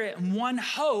 one spirit, and one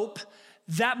hope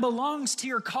that belongs to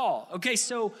your call. Okay,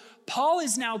 so Paul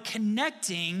is now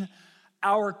connecting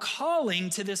our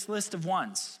calling to this list of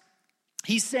ones.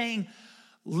 He's saying,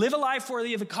 live a life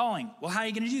worthy of the calling. Well, how are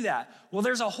you going to do that? Well,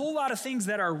 there's a whole lot of things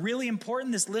that are really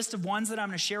important, this list of ones that I'm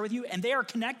going to share with you, and they are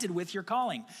connected with your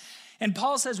calling. And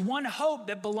Paul says one hope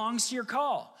that belongs to your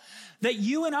call. That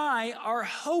you and I are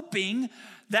hoping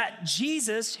that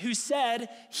Jesus, who said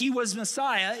he was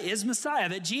Messiah, is Messiah.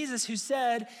 That Jesus, who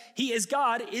said he is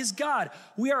God, is God.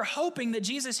 We are hoping that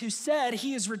Jesus, who said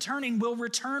he is returning, will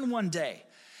return one day.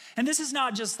 And this is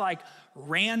not just like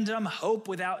random hope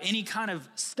without any kind of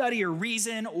study or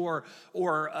reason or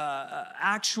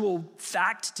actual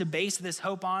fact to base this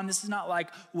hope on. This is not like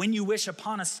when you wish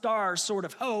upon a star sort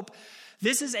of hope.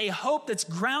 This is a hope that's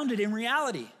grounded in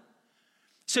reality.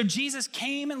 So Jesus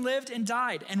came and lived and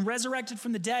died and resurrected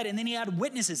from the dead, and then he had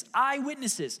witnesses,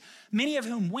 eyewitnesses, many of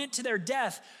whom went to their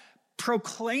death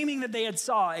proclaiming that they had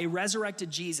saw a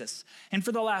resurrected Jesus. And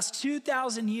for the last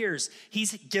 2,000 years,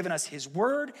 he's given us his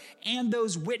word and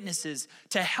those witnesses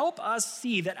to help us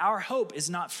see that our hope is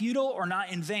not futile or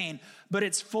not in vain, but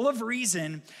it's full of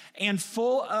reason and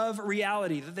full of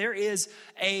reality, that there is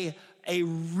a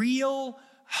real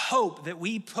hope that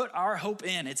we put our hope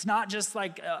in. It's not just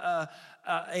like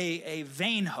a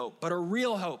vain hope, but a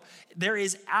real hope. There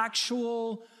is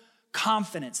actual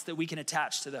confidence that we can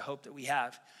attach to the hope that we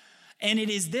have. And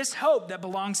it is this hope that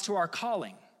belongs to our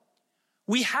calling.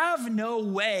 We have no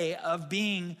way of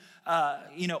being,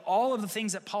 all of the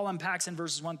things that Paul unpacks in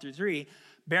verses 1-3,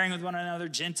 bearing with one another,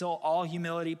 gentle, all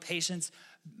humility, patience,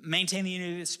 maintain the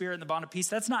unity of the Spirit and the bond of peace.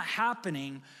 That's not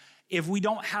happening if we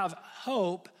don't have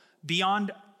hope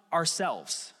beyond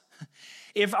ourselves.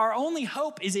 If our only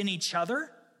hope is in each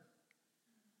other,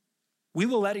 we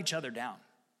will let each other down.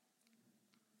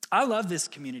 I love this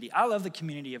community. I love the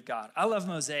community of God. I love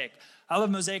Mosaic. I love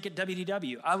Mosaic at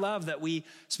WDW. I love that we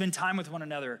spend time with one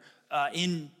another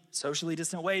in socially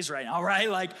distant ways right now, right?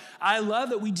 Like, I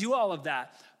love that we do all of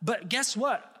that. But guess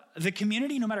what? The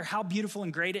community, no matter how beautiful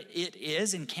and great it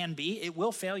is and can be, it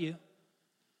will fail you.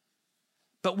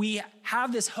 But we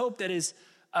have this hope that is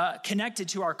connected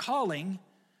to our calling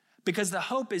because the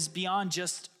hope is beyond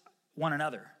just one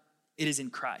another. It is in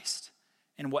Christ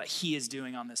and what he is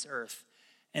doing on this earth.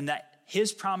 And that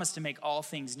his promise to make all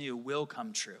things new will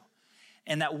come true.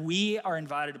 And that we are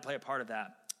invited to play a part of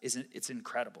that. It's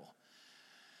incredible.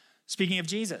 Speaking of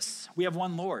Jesus, we have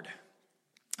one Lord.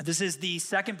 This is the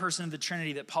second person of the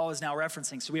Trinity that Paul is now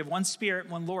referencing. So we have one Spirit,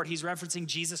 one Lord. He's referencing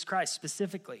Jesus Christ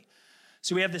specifically.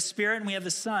 So we have the Spirit and we have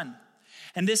the Son.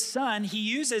 And this Son, he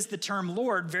uses the term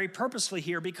Lord very purposefully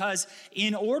here because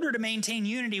in order to maintain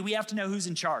unity, we have to know who's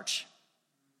in charge.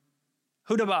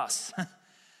 Who the boss?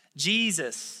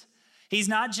 Jesus. He's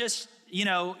not just,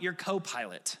 your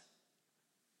co-pilot.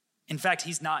 In fact,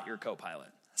 he's not your co-pilot.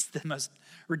 That's the most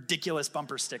ridiculous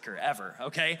bumper sticker ever,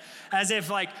 okay? As if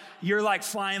you're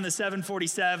flying the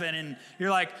 747 and you're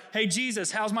like, hey, Jesus,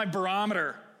 how's my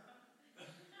barometer?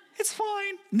 It's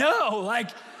fine. No,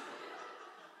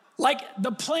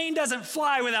 the plane doesn't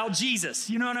fly without Jesus.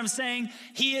 You know what I'm saying?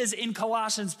 He is, in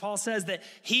Colossians, Paul says that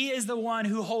he is the one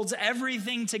who holds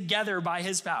everything together by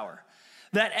his power.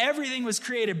 That everything was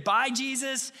created by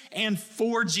Jesus and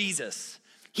for Jesus.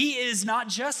 He is not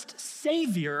just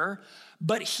Savior,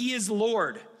 but he is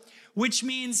Lord, which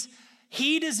means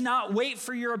he does not wait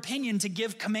for your opinion to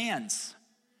give commands.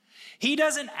 He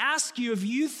doesn't ask you if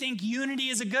you think unity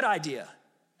is a good idea.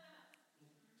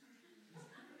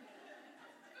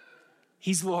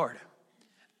 He's Lord.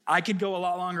 I could go a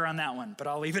lot longer on that one, but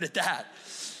I'll leave it at that.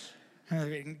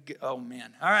 Oh,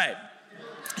 man. All right.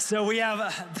 So we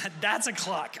have, that's a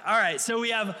clock. All right. So we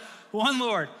have one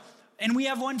Lord and we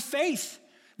have one faith.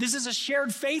 This is a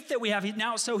shared faith that we have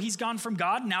now. So he's gone from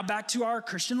God now back to our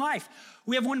Christian life.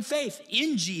 We have one faith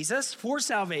in Jesus for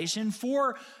salvation,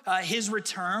 for his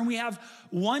return. We have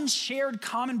one shared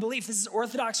common belief. This is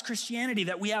Orthodox Christianity,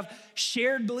 that we have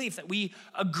shared belief, that we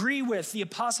agree with the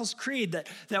Apostles' Creed,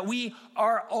 that we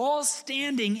are all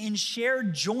standing in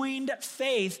shared joined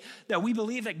faith, that we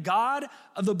believe that God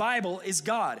of the Bible is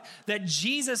God, that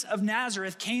Jesus of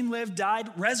Nazareth came, lived, died,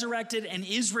 resurrected, and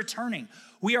is returning.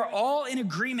 We are all in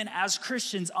agreement as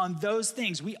Christians on those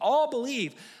things. We all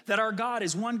believe that our God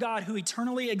is one God who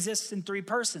eternally exists in three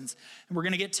persons. And we're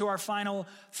going to get to our final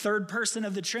third person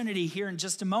of the Trinity here in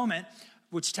just a moment,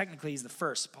 which technically is the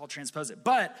first. Paul transposed it.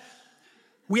 But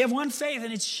we have one faith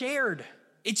and it's shared.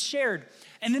 It's shared.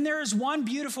 And then there is one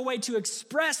beautiful way to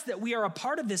express that we are a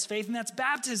part of this faith, and that's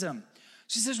baptism.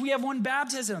 She says we have one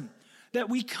baptism, that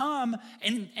we come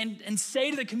and say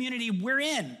to the community, we're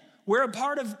in. We're a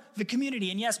part of the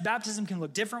community. And yes, baptism can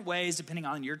look different ways depending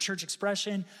on your church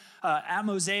expression. At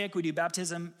Mosaic, we do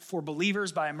baptism for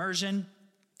believers by immersion.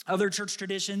 Other church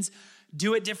traditions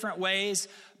do it different ways.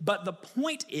 But the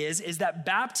point is that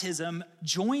baptism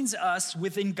joins us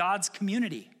within God's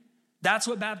community. That's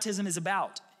what baptism is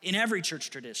about in every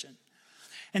church tradition.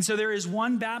 And so there is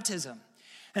one baptism.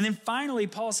 And then finally,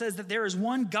 Paul says that there is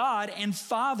one God and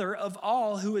Father of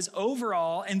all, who is over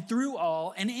all and through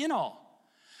all and in all.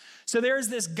 So there is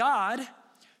this God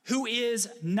who is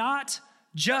not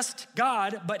just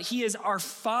God, but he is our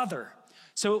Father.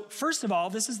 So first of all,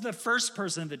 this is the first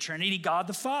person of the Trinity, God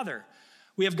the Father.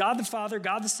 We have God the Father,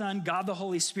 God the Son, God the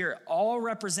Holy Spirit, all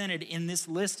represented in this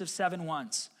list of 7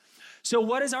 ones. So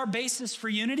what is our basis for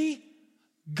unity?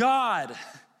 God.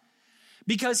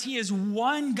 Because he is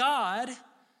one God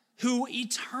who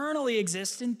eternally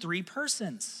exists in 3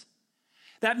 persons.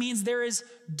 That means there is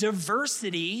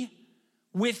diversity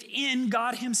within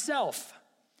God himself,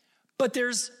 but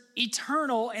there's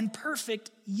eternal and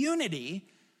perfect unity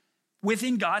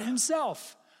within God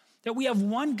himself. That we have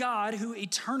one God who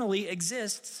eternally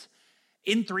exists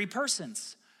in 3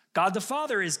 persons. God the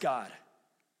Father is God,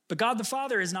 but God the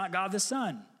Father is not God the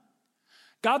Son.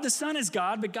 God the Son is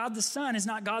God, but God the Son is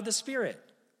not God the Spirit.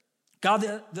 God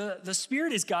the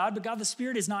Spirit is God, but God the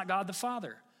Spirit is not God the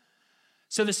Father.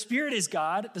 So the Spirit is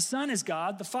God, the Son is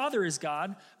God, the Father is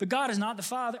God, but God is not the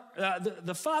Father.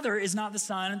 The Father is not the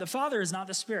Son, the Father is not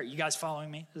the Spirit. You guys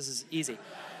following me? This is easy.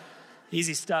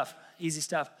 Easy stuff.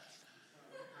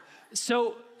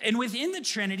 So, and within the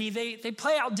Trinity, they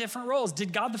play out different roles.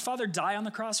 Did God the Father die on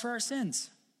the cross for our sins?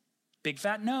 Big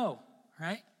fat no,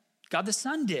 right? God the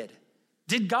Son did.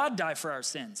 Did God die for our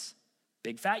sins?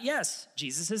 Big fat yes.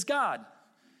 Jesus is God.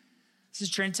 This is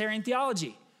Trinitarian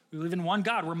theology. We live in one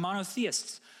God. We're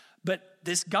monotheists. But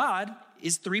this God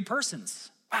is 3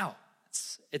 persons. Wow,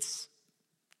 it's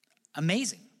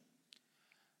amazing.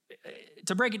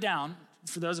 To break it down,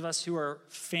 for those of us who are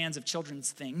fans of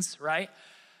children's things, right?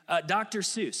 Dr.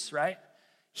 Seuss, right?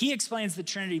 He explains the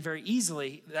Trinity very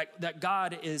easily, that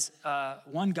God is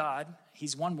one God,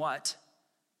 he's one what,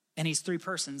 and he's 3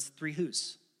 persons, 3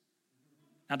 who's.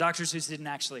 Now, Dr. Seuss didn't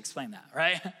actually explain that,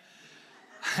 right?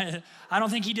 I don't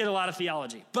think he did a lot of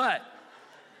theology, but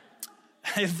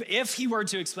if he were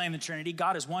to explain the Trinity,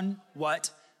 God is one what,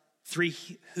 3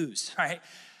 who's, right?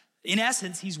 In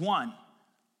essence, he's one.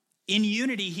 In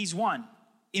unity, he's one.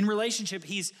 In relationship,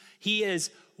 he is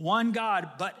one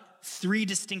God, but 3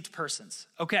 distinct persons.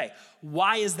 Okay,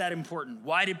 why is that important?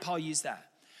 Why did Paul use that?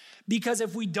 Because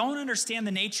if we don't understand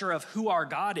the nature of who our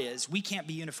God is, we can't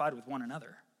be unified with one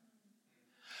another.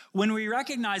 When we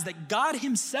recognize that God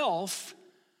himself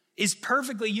is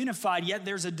perfectly unified, yet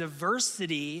there's a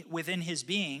diversity within his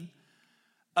being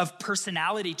of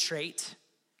personality trait,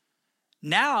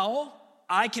 now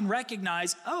I can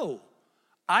recognize,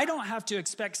 I don't have to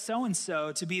expect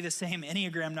so-and-so to be the same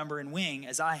Enneagram number and wing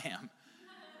as I am.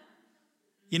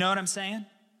 You know what I'm saying?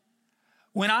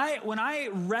 When I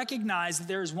recognize that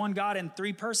there is one God in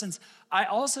 3 persons, I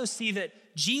also see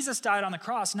that Jesus died on the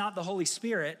cross, not the Holy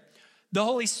Spirit. The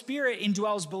Holy Spirit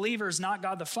indwells believers, not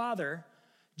God the Father.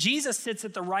 Jesus sits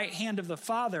at the right hand of the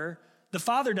Father. The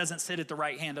Father doesn't sit at the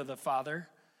right hand of the Father.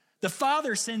 The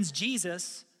Father sends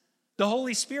Jesus. The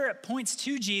Holy Spirit points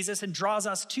to Jesus and draws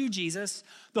us to Jesus.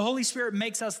 The Holy Spirit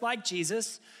makes us like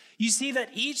Jesus. You see that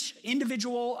each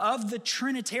individual of the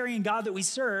Trinitarian God that we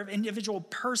serve, individual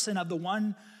person of the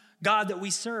one God that we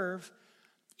serve,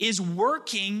 is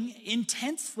working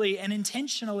intensely and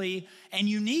intentionally and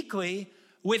uniquely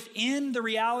within the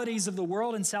realities of the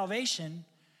world and salvation.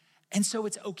 And so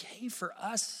it's okay for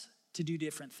us to do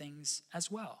different things as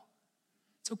well.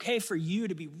 It's okay for you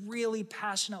to be really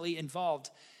passionately involved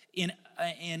in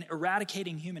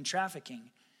eradicating human trafficking,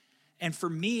 and for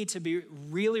me to be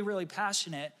really, really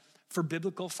passionate for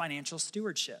biblical financial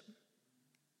stewardship.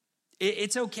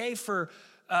 It's okay for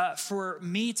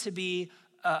me to be,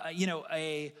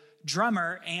 a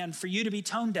drummer, and for you to be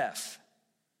tone deaf.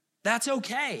 That's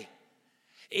okay.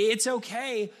 It's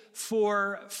okay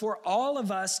for all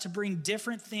of us to bring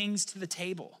different things to the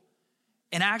table.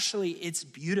 And actually, it's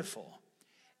beautiful.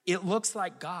 It looks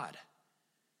like God.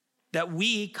 That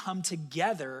we come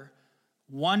together,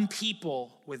 one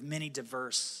people with many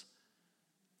diverse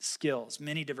skills,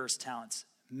 many diverse talents,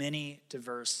 many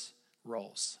diverse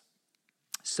roles.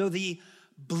 So the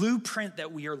blueprint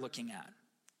that we are looking at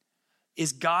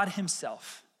is God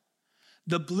himself.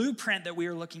 The blueprint that we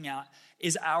are looking at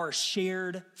is our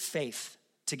shared faith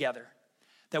together.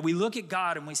 That we look at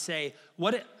God and we say,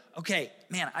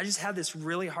 I just had this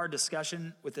really hard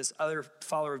discussion with this other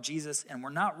follower of Jesus, and we're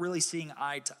not really seeing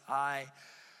eye to eye.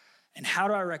 And how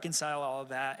do I reconcile all of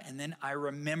that? And then I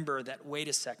remember that, wait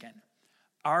a second,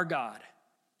 our God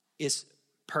is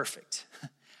perfect.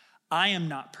 I am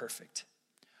not perfect,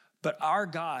 but our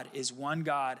God is one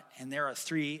God, and there are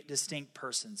 3 distinct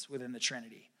persons within the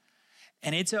Trinity.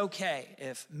 And it's okay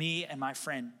if me and my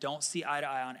friend don't see eye to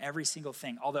eye on every single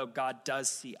thing, although God does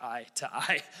see eye to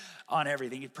eye on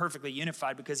everything. He's perfectly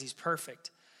unified because he's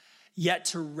perfect. Yet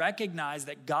to recognize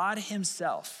that God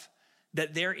himself,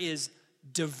 that there is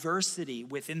diversity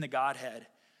within the Godhead,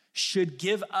 should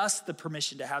give us the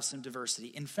permission to have some diversity.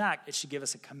 In fact, it should give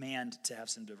us a command to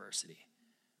have some diversity.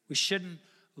 We shouldn't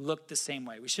look the same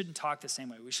way. We shouldn't talk the same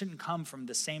way. We shouldn't come from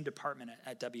the same department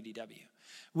at WDW.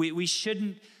 We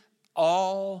shouldn't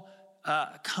all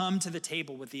come to the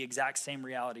table with the exact same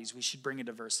realities. We should bring a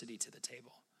diversity to the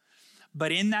table.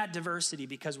 But in that diversity,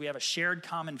 because we have a shared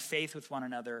common faith with one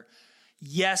another,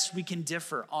 yes, we can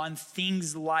differ on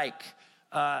things like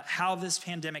how this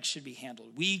pandemic should be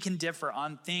handled. We can differ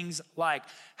on things like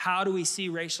how do we see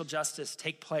racial justice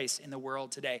take place in the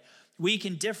world today. We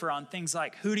can differ on things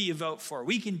like who do you vote for.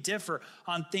 We can differ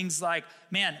on things like,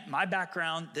 man, my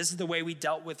background, this is the way we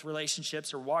dealt with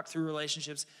relationships or walked through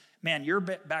relationships. Man, your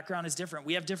background is different.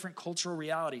 We have different cultural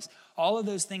realities. All of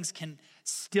those things can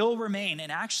still remain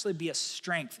and actually be a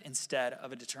strength instead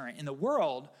of a deterrent. In the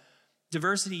world,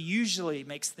 diversity usually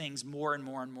makes things more and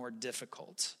more and more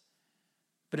difficult.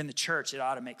 But in the church, it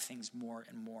ought to make things more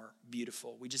and more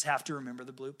beautiful. We just have to remember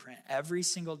the blueprint. Every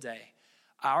single day,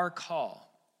 our call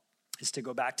is to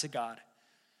go back to God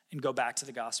and go back to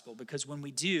the gospel. Because when we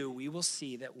do, we will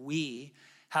see that we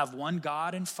have one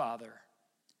God and Father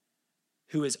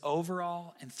who is over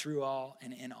all and through all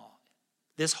and in all.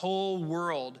 This whole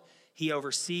world he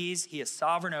oversees, he is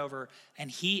sovereign over, and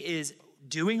he is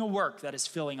doing a work that is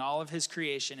filling all of his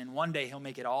creation, and one day he'll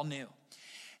make it all new.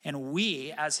 And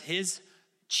we, as his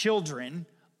children,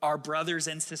 are brothers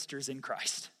and sisters in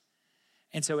Christ.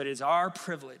 And so it is our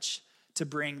privilege to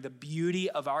bring the beauty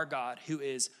of our God, who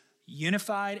is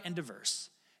unified and diverse.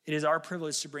 It is our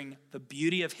privilege to bring the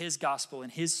beauty of his gospel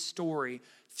and his story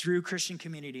through Christian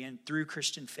community and through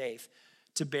Christian faith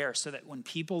to bear, so that when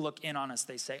people look in on us,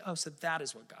 they say, oh, so that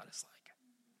is what God is like.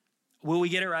 Will we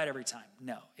get it right every time?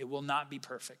 No, it will not be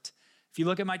perfect. If you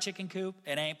look at my chicken coop,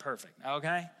 it ain't perfect,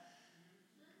 okay?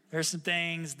 There's some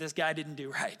things this guy didn't do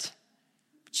right.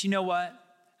 But you know what?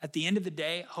 At the end of the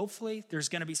day, hopefully there's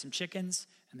gonna be some chickens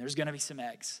and there's gonna be some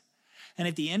eggs. And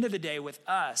at the end of the day with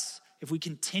us, if we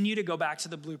continue to go back to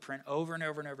the blueprint over and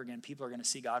over and over again, people are gonna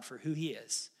see God for who he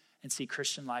is and see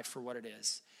Christian life for what it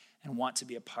is and want to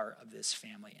be a part of this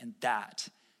family. And that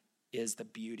is the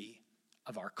beauty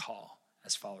of our call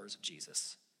as followers of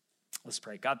Jesus. Let's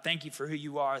pray. God, thank you for who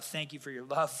you are. Thank you for your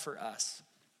love for us.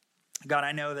 God,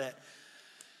 I know that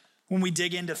when we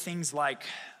dig into things like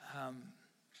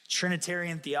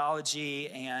Trinitarian theology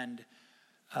and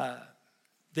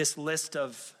this list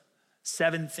of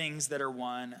 7 things that are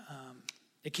one,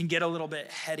 it can get a little bit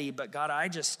heady, but God, I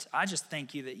just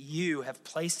thank you that you have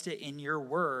placed it in your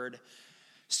word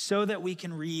so that we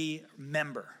can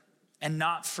remember and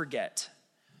not forget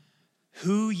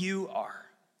who you are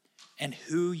and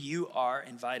who you are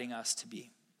inviting us to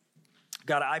be.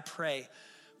 God, I pray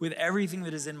with everything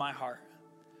that is in my heart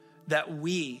that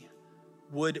we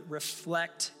would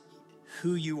reflect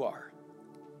who you are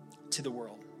to the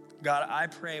world. God, I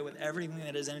pray with everything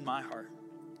that is in my heart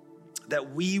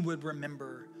that we would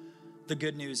remember the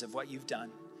good news of what you've done,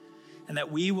 and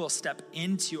that we will step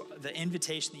into the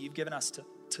invitation that you've given us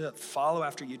to follow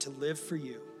after you, to live for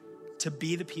you, to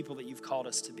be the people that you've called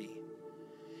us to be.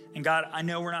 And God, I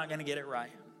know we're not going to get it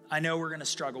right. I know we're going to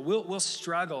struggle. We'll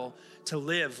struggle to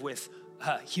live with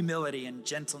humility and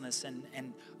gentleness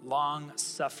and long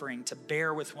suffering, to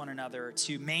bear with one another,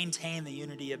 to maintain the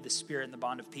unity of the Spirit and the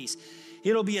bond of peace.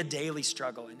 It'll be a daily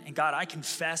struggle. And God, I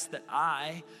confess that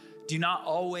I do not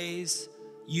always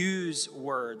use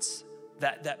words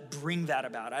that bring that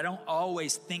about. I don't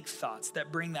always think thoughts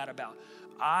that bring that about.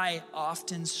 I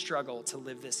often struggle to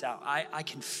live this out. I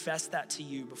confess that to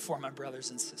you before my brothers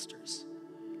and sisters.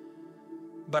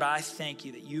 But I thank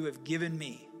you that you have given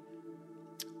me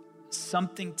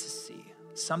something to see,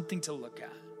 something to look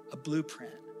at, a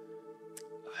blueprint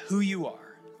of who you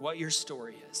are, what your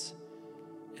story is.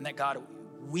 And that, God,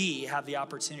 we have the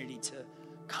opportunity to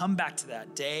come back to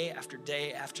that day after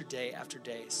day after day after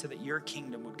day so that your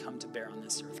kingdom would come to bear on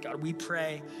this earth. God, we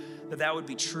pray that that would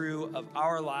be true of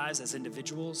our lives as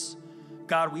individuals.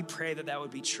 God, we pray that that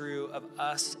would be true of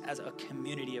us as a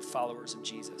community of followers of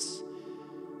Jesus.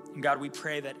 And God, we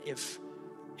pray that if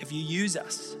you use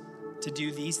us to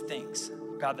do these things,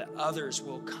 God, that others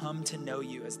will come to know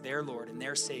you as their Lord and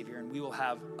their Savior, and we will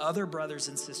have other brothers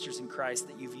and sisters in Christ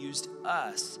that you've used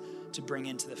us to bring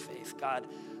into the faith. God,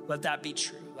 let that be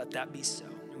true. Let that be so.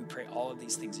 And we pray all of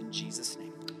these things in Jesus'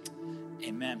 name.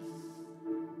 Amen.